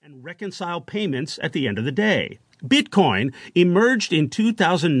reconcile payments at the end of the day. Bitcoin emerged in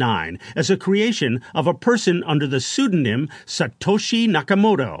 2009 as a creation of a person under the pseudonym Satoshi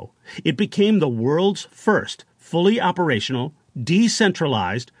Nakamoto. It became the world's first fully operational,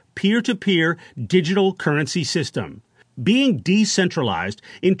 decentralized, peer-to-peer digital currency system. Being decentralized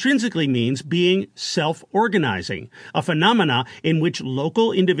intrinsically means being self-organizing, a phenomena in which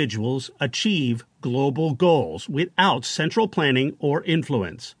local individuals achieve global goals without central planning or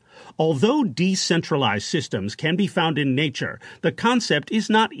influence. Although decentralized systems can be found in nature, the concept is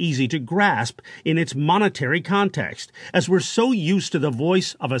not easy to grasp in its monetary context, as we're so used to the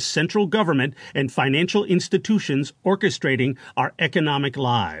voice of a central government and financial institutions orchestrating our economic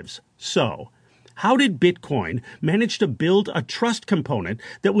lives. So, how did Bitcoin manage to build a trust component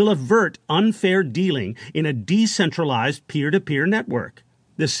that will avert unfair dealing in a decentralized peer-to-peer network?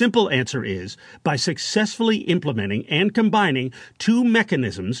 The simple answer is by successfully implementing and combining two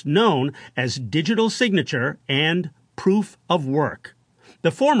mechanisms known as digital signature and proof of work.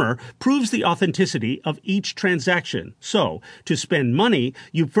 The former proves the authenticity of each transaction. So, to spend money,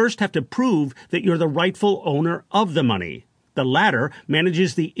 you first have to prove that you're the rightful owner of the money. The latter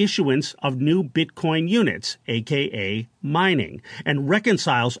manages the issuance of new Bitcoin units, aka mining, and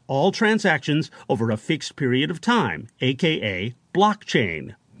reconciles all transactions over a fixed period of time, aka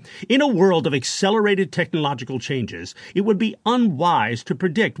blockchain. In a world of accelerated technological changes, it would be unwise to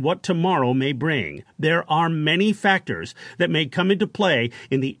predict what tomorrow may bring. There are many factors that may come into play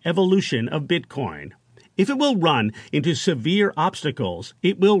in the evolution of Bitcoin. If it will run into severe obstacles,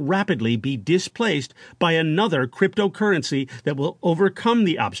 it will rapidly be displaced by another cryptocurrency that will overcome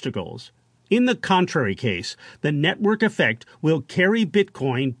the obstacles. In the contrary case, the network effect will carry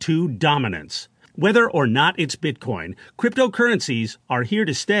Bitcoin to dominance. Whether or not it's Bitcoin, cryptocurrencies are here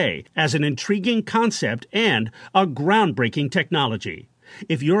to stay as an intriguing concept and a groundbreaking technology.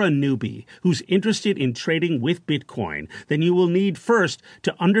 If you're a newbie who's interested in trading with Bitcoin, then you will need first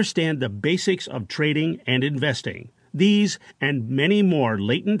to understand the basics of trading and investing. These and many more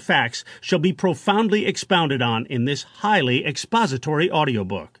latent facts shall be profoundly expounded on in this highly expository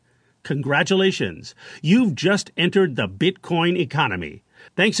audiobook. Congratulations! You've just entered the Bitcoin economy.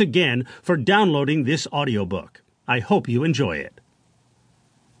 Thanks again for downloading this audiobook. I hope you enjoy it.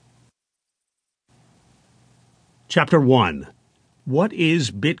 Chapter 1. What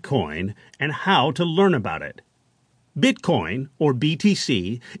is Bitcoin and how to learn about it? Bitcoin, or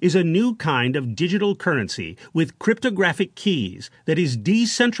BTC, is a new kind of digital currency with cryptographic keys that is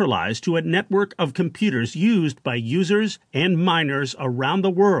decentralized to a network of computers used by users and miners around the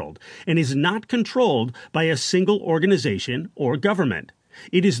world and is not controlled by a single organization or government.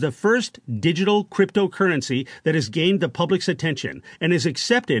 It is the first digital cryptocurrency that has gained the public's attention and is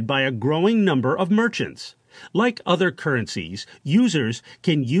accepted by a growing number of merchants. Like other currencies, users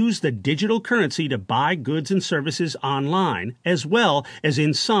can use the digital currency to buy goods and services online, as well as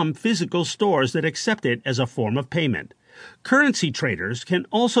in some physical stores that accept it as a form of payment. Currency traders can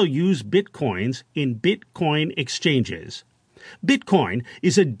also use Bitcoins in Bitcoin exchanges. Bitcoin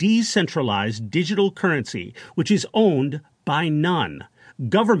is a decentralized digital currency which is owned by none.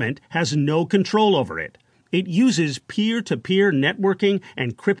 Government has no control over it. It uses peer-to-peer networking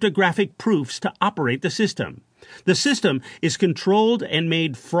and cryptographic proofs to operate the system. The system is controlled and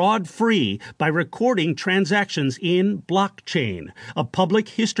made fraud-free by recording transactions in blockchain, a public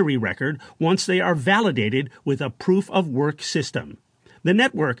history record once they are validated with a proof-of-work system. The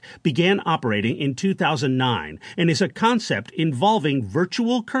network began operating in 2009 and is a concept involving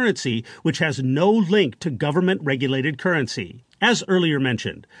virtual currency which has no link to government-regulated currency. As earlier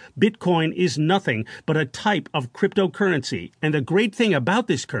mentioned, Bitcoin is nothing but a type of cryptocurrency, and the great thing about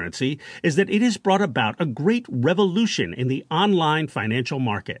this currency is that it has brought about a great revolution in the online financial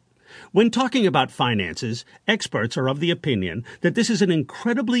market. When talking about finances, experts are of the opinion that this is an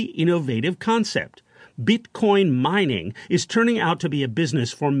incredibly innovative concept. Bitcoin mining is turning out to be a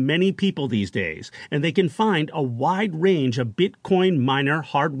business for many people these days, and they can find a wide range of Bitcoin miner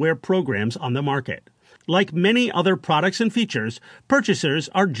hardware programs on the market. Like many other products and features, purchasers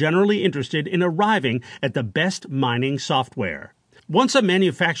are generally interested in arriving at the best mining software. Once a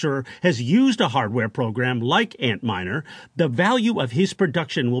manufacturer has used a hardware program like Antminer, the value of his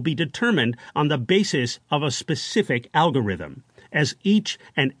production will be determined on the basis of a specific algorithm. As each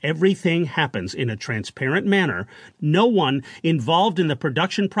and everything happens in a transparent manner, no one involved in the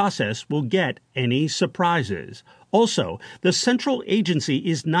production process will get any surprises. Also, the central agency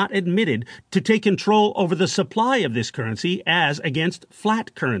is not admitted to take control over the supply of this currency as against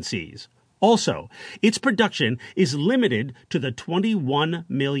flat currencies. Also, its production is limited to the 21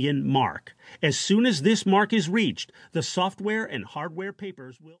 million mark. As soon as this mark is reached, the software and hardware papers will